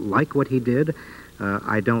 I don't like what he did.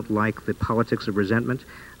 I don't like the politics of resentment.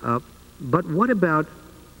 But what about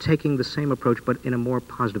taking the same approach but in a more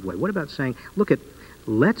positive way? What about saying, look,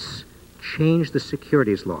 let's change the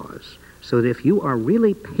securities laws so that if you are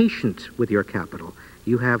really patient with your capital,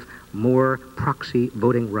 you have more proxy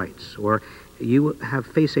voting rights, or you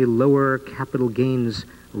face a lower capital gains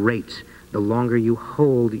rate the longer you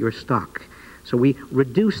hold your stock. So we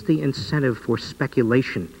reduce the incentive for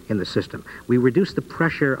speculation in the system. We reduce the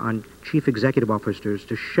pressure on chief executive officers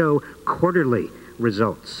to show quarterly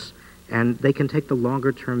results, and they can take the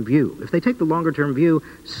longer-term view. If they take the longer-term view,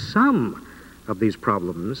 some of these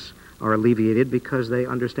problems are alleviated because they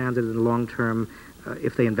understand that in the long term,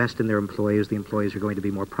 if they invest in their employees, the employees are going to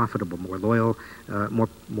be more profitable, more loyal,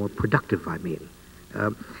 more productive, I mean.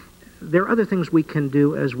 There are other things we can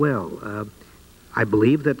do as well. I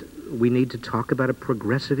believe that we need to talk about a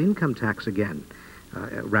progressive income tax again,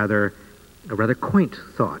 a rather quaint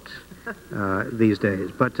thought these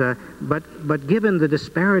days. But given the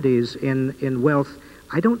disparities in wealth,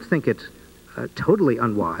 I don't think it totally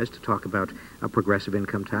unwise to talk about a progressive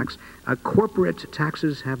income tax. Corporate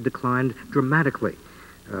taxes have declined dramatically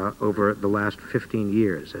over the last 15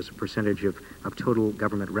 years as a percentage of total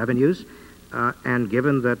government revenues. And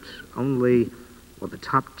given that only, well, the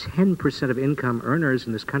top 10% of income earners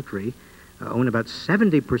in this country own about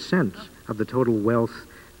 70% of the total wealth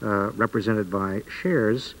represented by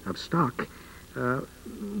shares of stock,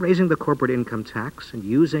 raising the corporate income tax and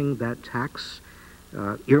using that tax,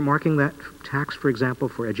 earmarking that tax, for example,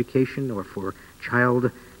 for education or for child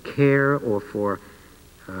care or for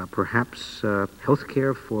perhaps health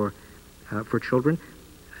care for children,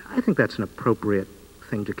 I think that's an appropriate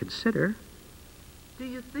thing to consider. Do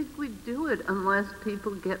you think we do it unless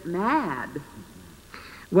people get mad?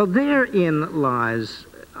 Well, therein lies,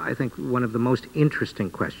 I think, one of the most interesting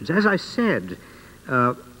questions. As I said,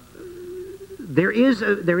 there is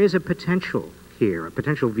a potential here, a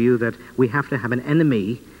potential view that we have to have an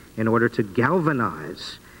enemy in order to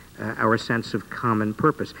galvanize our sense of common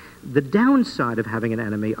purpose. The downside of having an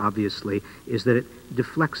enemy, obviously, is that it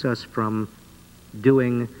deflects us from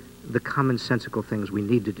doing the commonsensical things we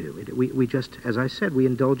need to do. We just, as I said, we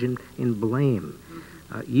indulge in blame.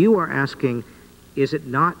 You are asking, is it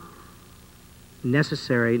not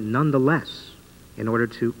necessary nonetheless, in order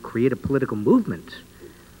to create a political movement,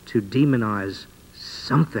 to demonize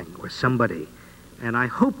something or somebody? And I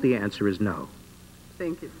hope the answer is no.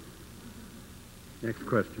 Thank you. Next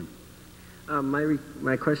question.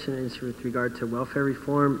 My question is with regard to welfare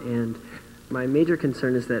reform, and my major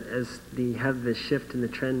concern is that as we have this shift in the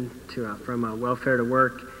trend to from welfare to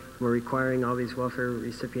work, we're requiring all these welfare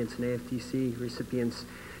recipients and AFDC recipients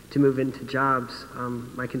to move into jobs.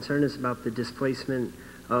 My concern is about the displacement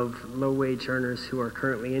of low-wage earners who are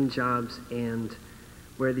currently in jobs and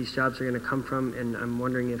where these jobs are going to come from, and I'm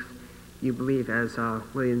wondering if you believe, as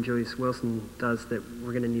William Joyce Wilson does, that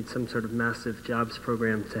we're going to need some sort of massive jobs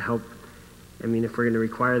program to help. I mean, if we're going to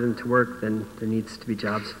require them to work, then there needs to be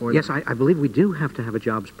jobs for them. Yes, I believe we do have to have a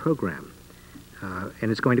jobs program,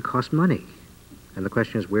 and it's going to cost money. And the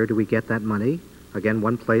question is, where do we get that money? Again,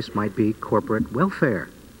 one place might be corporate welfare.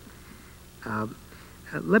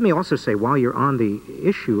 Let me also say, while you're on the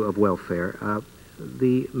issue of welfare,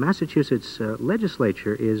 the Massachusetts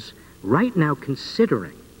legislature is right now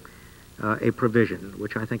considering a provision,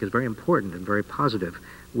 which I think is very important and very positive,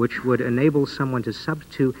 which would enable someone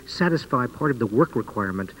to satisfy part of the work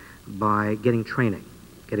requirement by getting training,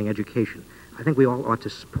 getting education. I think we all ought to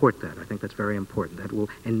support that. I think that's very important. That will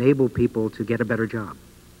enable people to get a better job.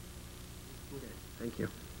 Okay, thank you.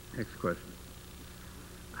 Next question.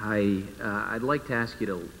 I'd like to ask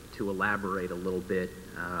you to elaborate a little bit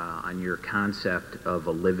on your concept of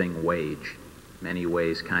a living wage. many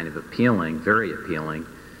ways kind of appealing, very appealing,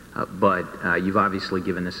 but you've obviously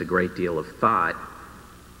given this a great deal of thought.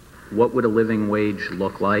 What would a living wage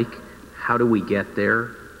look like? How do we get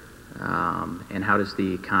there? And how does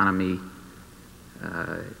the economy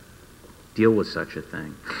deal with such a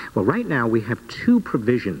thing? Well, right now we have two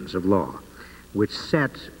provisions of law which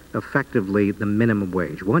set effectively the minimum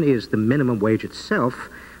wage. One is the minimum wage itself,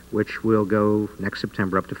 which will go next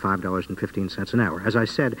September up to $5.15 an hour. As I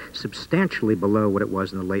said, substantially below what it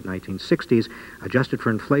was in the late 1960s. Adjusted for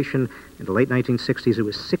inflation, in the late 1960s it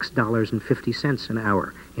was $6.50 an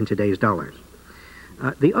hour in today's dollars.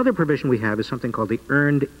 The other provision we have is something called the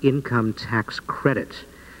Earned Income Tax Credit.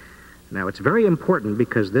 Now, it's very important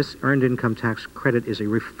because this Earned Income Tax Credit is a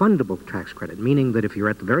refundable tax credit, meaning that if you're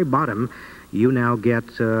at the very bottom, you now get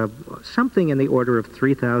something in the order of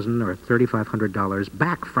 $3,000 or $3,500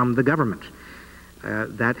 back from the government.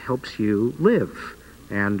 That helps you live.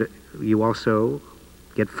 And you also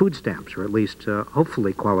get food stamps, or at least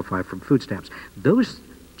hopefully qualify for food stamps. Those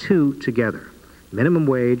two together, minimum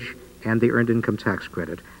wage and the Earned Income Tax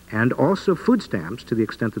Credit, and also food stamps, to the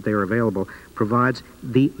extent that they are available, provides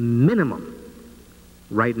the minimum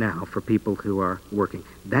right now for people who are working.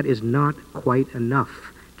 That is not quite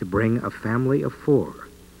enough to bring a family of four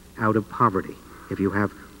out of poverty if you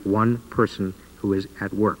have one person who is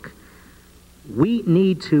at work. We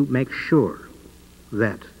need to make sure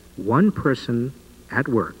that one person at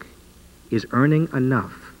work is earning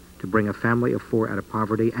enough to bring a family of four out of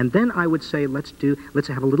poverty, and then I would say let's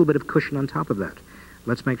have a little bit of cushion on top of that.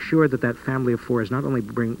 Let's make sure that that family of four is not only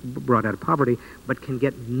brought out of poverty, but can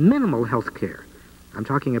get minimal health care. I'm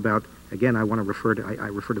talking about, again, I refer to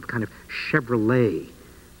the kind of Chevrolet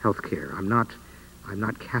health care. I'm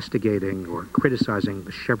not castigating or criticizing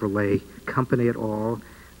the Chevrolet company at all,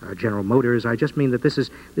 General Motors. I just mean that this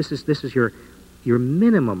is your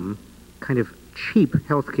minimum kind of cheap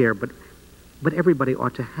health care, but everybody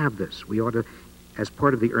ought to have this. We ought to, as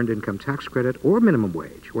part of the Earned Income Tax Credit or minimum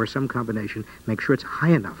wage or some combination, make sure it's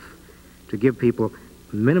high enough to give people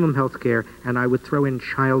minimum health care, and I would throw in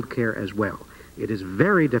child care as well. It is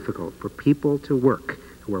very difficult for people to work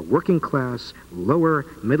who are working class, lower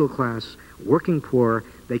middle class, working poor.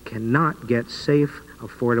 They cannot get safe,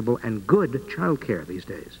 affordable, and good child care these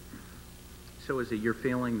days. So is it your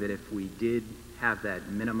feeling that if we did have that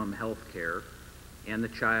minimum health care and the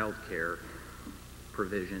child care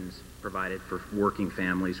provisions provided for working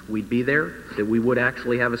families, we'd be there? That we would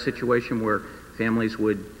actually have a situation where families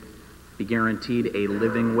would be guaranteed a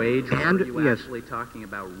living wage? Or are you actually talking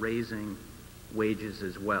about raising wages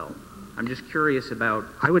as well? I'm just curious about...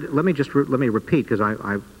 Let me repeat, because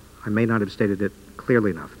I may not have stated it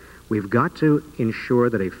clearly enough. We've got to ensure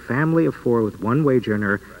that a family of four with one wage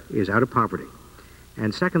earner is out of poverty.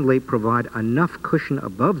 And secondly, provide enough cushion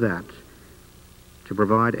above that to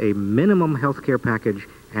provide a minimum health care package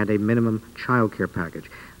and a minimum child care package.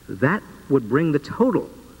 That would bring the total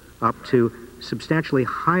up to substantially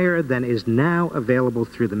higher than is now available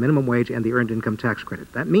through the minimum wage and the Earned Income Tax Credit.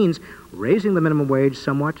 That means raising the minimum wage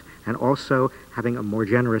somewhat and also having a more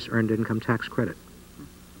generous Earned Income Tax Credit.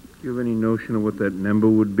 Do you have any notion of what that number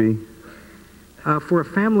would be? For a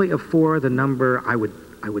family of four, the number I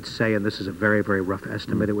would say, and this is a very, very rough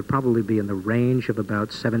estimate, it would probably be in the range of about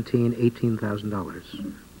 $17,000,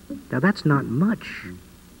 $18,000. Now, that's not much.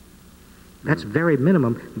 That's very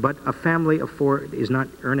minimum, but a family of four is not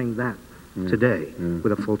earning that today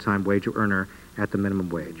with a full-time wage earner at the minimum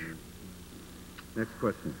wage. Next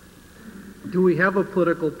question. Do we have a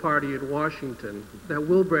political party in Washington that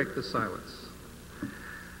will break the silence?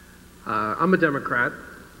 I'm a Democrat,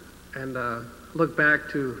 and look back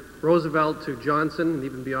to Roosevelt, to Johnson, and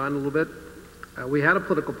even beyond a little bit. We had a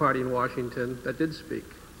political party in Washington that did speak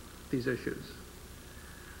these issues.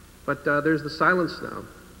 But there's the silence now.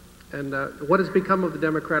 And what has become of the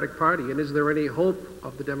Democratic Party? And is there any hope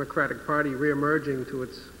of the Democratic Party reemerging to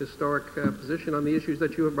its historic position on the issues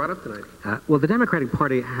that you have brought up tonight? Well, the Democratic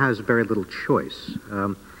Party has very little choice.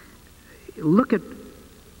 Look at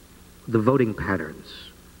the voting patterns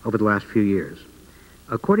over the last few years.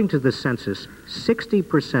 According to the census,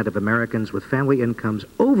 60% of Americans with family incomes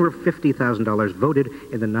over $50,000 voted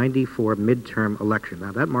in the '94 midterm election.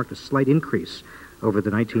 Now, that marked a slight increase over the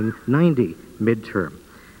 1990 midterm.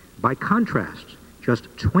 By contrast, just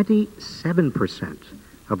 27%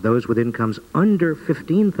 of those with incomes under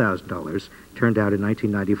 $15,000 turned out in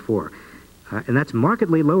 1994. And that's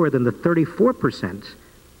markedly lower than the 34%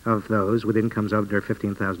 of those with incomes under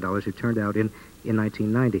 $15,000 who turned out in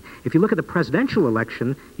 1990. If you look at the presidential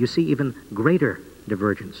election, you see even greater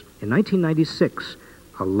divergence. In 1996,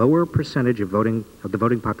 a lower percentage of the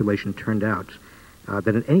voting population turned out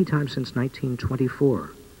than at any time since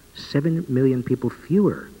 1924. 7 million people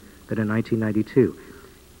fewer than in 1992.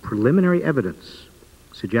 Preliminary evidence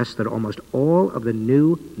suggests that almost all of the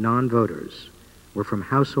new non-voters were from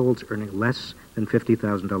households earning less than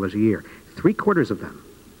 $50,000 a year. 3/4 of them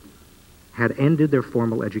had ended their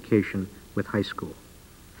formal education with high school.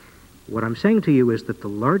 What I'm saying to you is that the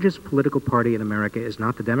largest political party in America is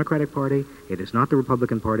not the Democratic Party, it is not the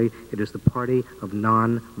Republican Party, it is the party of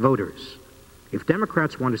non-voters. If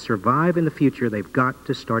Democrats want to survive in the future, they've got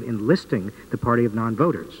to start enlisting the party of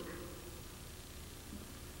non-voters.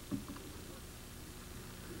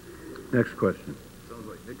 Next question. Sounds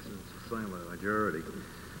like Nixon's silent majority.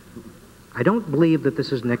 I don't believe that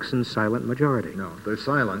this is Nixon's silent majority. No, they're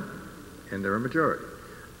silent, and they're a majority.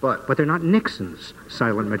 But they're not Nixon's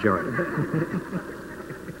silent majority.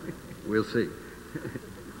 We'll see.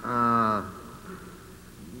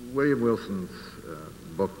 William Wilson's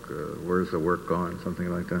book, Where's the Work Gone? Something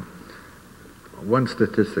like that. One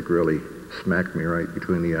statistic really smacked me right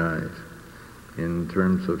between the eyes in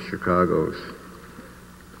terms of Chicago's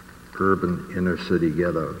urban inner city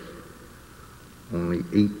ghettos. Only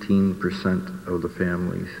 18% of the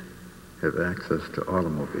families have access to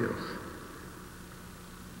automobiles.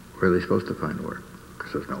 Where are they supposed to find work?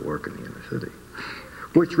 Because there's no work in the inner city.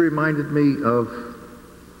 Which reminded me of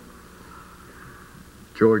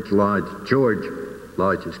George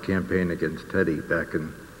Lodge's campaign against Teddy back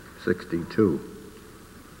in '62,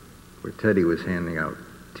 where Teddy was handing out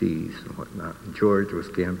teas and whatnot. And George was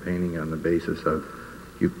campaigning on the basis of,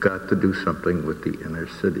 you've got to do something with the inner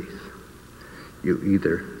cities. You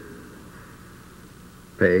either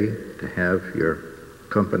pay to have your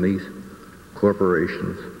companies,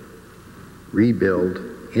 corporations, rebuild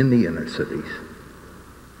in the inner cities,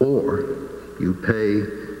 or you pay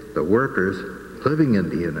the workers living in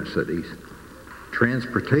the inner cities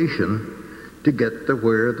transportation to get to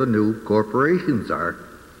where the new corporations are,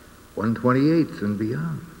 128s and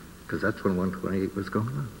beyond, because that's when 128 was going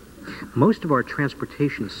on. Most of our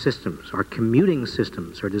transportation systems, our commuting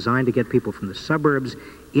systems, are designed to get people from the suburbs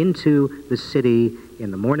into the city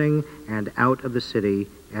in the morning and out of the city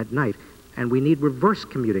at night. And we need reverse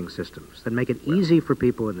commuting systems that make it easy for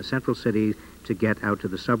people in the central city to get out to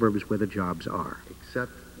the suburbs where the jobs are.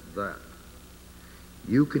 Except that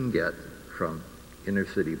you can get from inner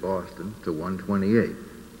city Boston to 128,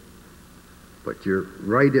 but you're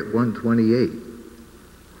right at 128.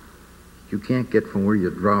 You can't get from where you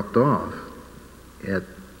dropped off at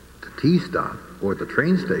the T-stop or the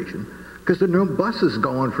train station because there are no buses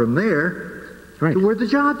going from there to where the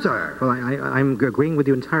jobs are. Well, I'm agreeing with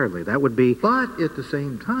you entirely. That would be... But at the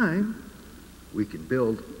same time, we can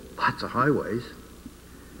build lots of highways,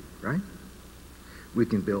 right? We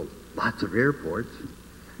can build lots of airports,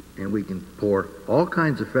 and we can pour all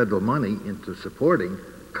kinds of federal money into supporting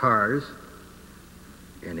cars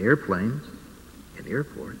and airplanes and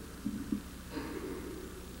airports.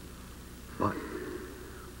 But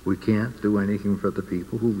we can't do anything for the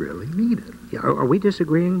people who really need it. Yeah, are we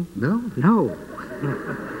disagreeing? No. No.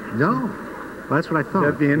 No. Well, that's what I thought.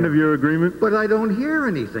 Is that the end of your agreement? But I don't hear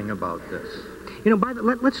anything about this. You know,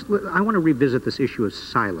 I want to revisit this issue of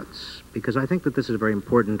silence, because I think that this is a very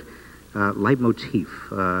important leitmotif,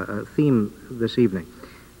 theme this evening.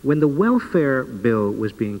 When the welfare bill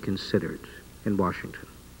was being considered in Washington,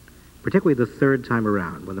 particularly the third time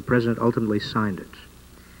around, when the president ultimately signed it,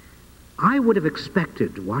 I would have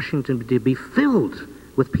expected Washington to be filled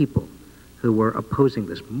with people who were opposing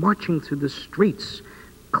this, marching through the streets,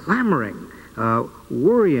 clamoring,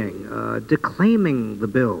 worrying, declaiming the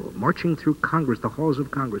bill, marching through Congress, the halls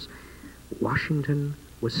of Congress. Washington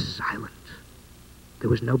was silent. There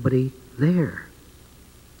was nobody there.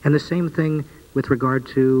 And the same thing with regard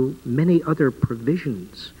to many other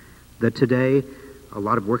provisions that today a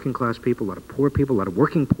lot of working class people, a lot of poor people, a lot of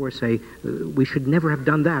working poor say, we should never have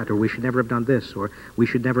done that, or we should never have done this, or we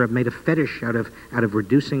should never have made a fetish out of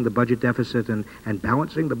reducing the budget deficit and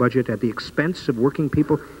balancing the budget at the expense of working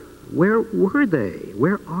people. Where were they?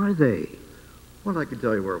 Where are they? Well, I can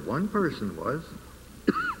tell you where one person was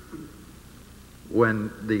when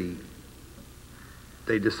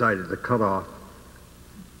they decided to cut off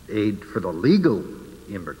aid for the legal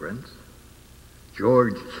immigrants.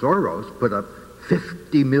 George Soros put up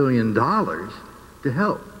 $50 million to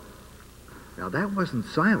help. Now that wasn't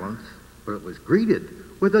silence, but it was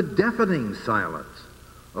greeted with a deafening silence.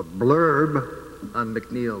 A blurb on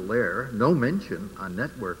McNeil Lehrer, no mention on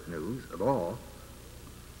network news at all,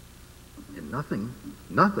 and nothing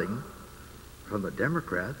from the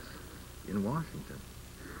Democrats in Washington.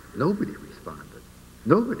 Nobody responded.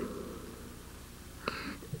 Nobody.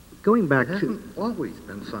 Going back it hasn't always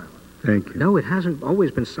been silent. Thank you. No, it hasn't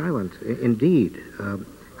always been silent, indeed.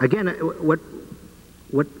 Again,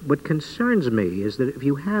 what concerns me is that if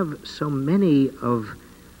you have so many of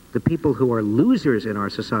the people who are losers in our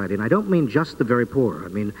society, and I don't mean just the very poor, I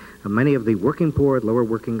mean many of the working poor, the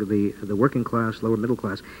working class, lower middle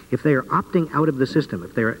class, if they are opting out of the system,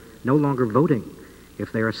 if they're no longer voting,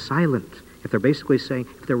 if they are silent, if they're basically saying,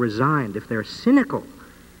 if they're resigned, if they're cynical,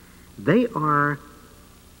 they are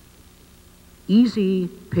easy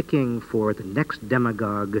picking for the next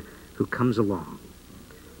demagogue who comes along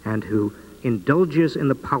and who indulges in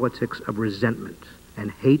the politics of resentment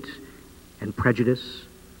and hate and prejudice.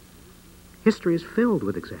 History is filled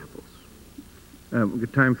with examples. We've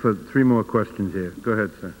got time for 3 more questions here. Go ahead,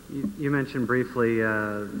 sir. You mentioned briefly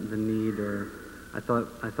the need, or I thought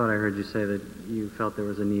I heard you say that you felt there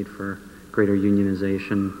was a need for greater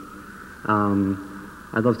unionization.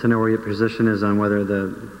 I'd love to know where your position is on whether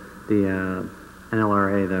the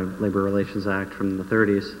NLRA, the Labor Relations Act from the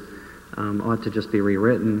 30s, ought to just be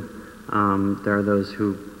rewritten. There are those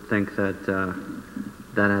who think that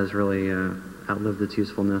that has really outlived its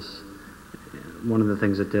usefulness. One of the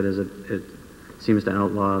things it did is it seems to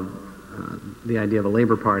outlaw the idea of a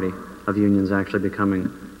labor party, of unions actually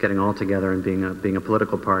getting all together and being a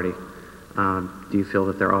political party. Do you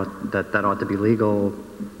feel that that ought to be legal?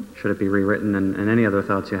 Should it be rewritten? And any other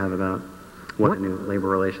thoughts you have about what a new Labor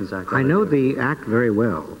Relations Act? I know the Act very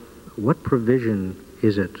well. What provision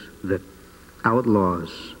is it that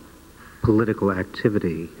outlaws political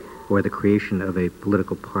activity or the creation of a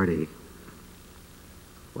political party?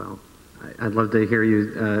 Well, I'd love to hear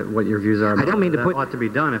you what your views are about what ought to be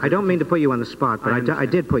done. I don't mean to put you on the spot, but I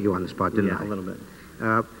did put you on the spot, didn't I? Yeah, a little bit.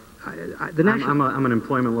 I'm an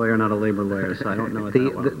employment lawyer, not a labor lawyer, so I don't know it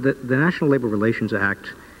that well. The National Labor Relations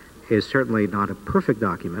Act is certainly not a perfect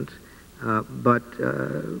document, but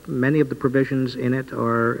many of the provisions in it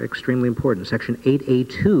are extremely important. Section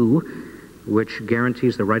 8A2, which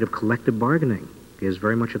guarantees the right of collective bargaining, is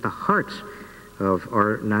very much at the heart of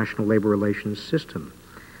our national labor relations system.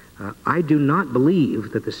 I do not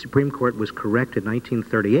believe that the Supreme Court was correct in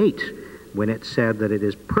 1938 when it said that it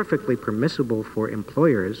is perfectly permissible for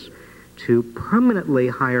employers to permanently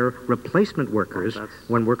hire replacement workers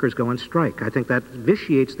when workers go on strike. I think that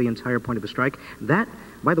vitiates the entire point of a strike. That,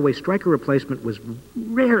 by the way, striker replacement was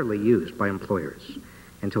rarely used by employers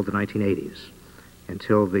until the 1980s,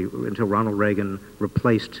 until Ronald Reagan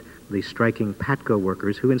replaced the striking PATCO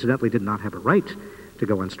workers, who incidentally did not have a right to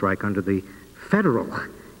go on strike under the federal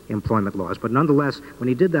employment laws. But nonetheless, when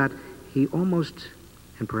he did that, he almost,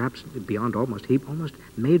 and perhaps beyond almost, he almost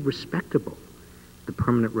made respectable the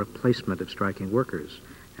permanent replacement of striking workers.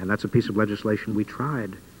 And that's a piece of legislation we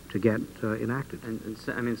tried to get enacted. And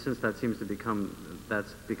I mean, since that seems to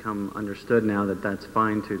that's become understood now that that's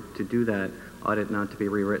fine to do that, ought it not to be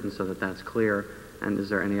rewritten so that that's clear? And is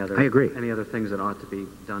there any other? I agree. Any other things that ought to be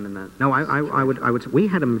done in that? No, I would. We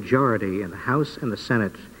had a majority in the House and the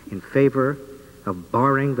Senate in favor of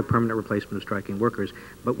barring the permanent replacement of striking workers,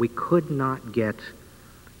 but we could not get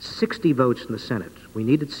 60 votes in the Senate. We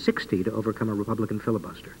needed 60 to overcome a Republican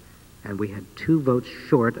filibuster, and we had 2 votes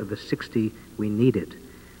short of the 60 we needed,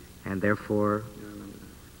 and therefore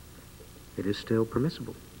it is still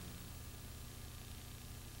permissible.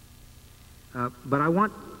 But I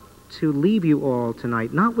want to leave you all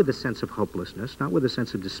tonight not with a sense of hopelessness, not with a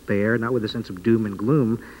sense of despair, not with a sense of doom and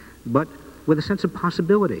gloom, but with a sense of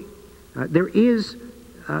possibility. There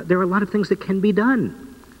are a lot of things that can be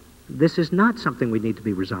done. This is not something we need to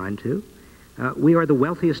be resigned to. We are the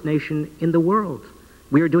wealthiest nation in the world.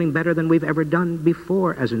 We are doing better than we've ever done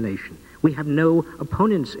before as a nation. We have no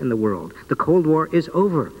opponents in the world. The Cold War is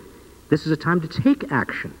over. This is a time to take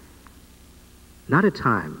action, not a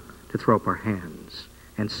time to throw up our hands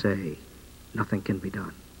and say, nothing can be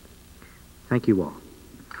done. Thank you all.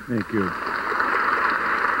 Thank you.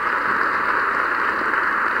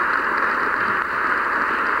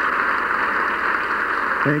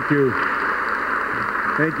 Thank you.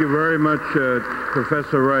 Thank you very much,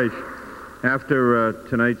 Professor Reich. After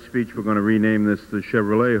tonight's speech, we're going to rename this the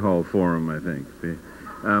Chevrolet Hall Forum, I think.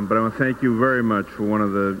 But I want to thank you very much for one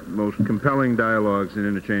of the most compelling dialogues and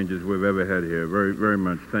interchanges we've ever had here. Very, very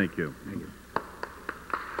much. Thank you. Thank you.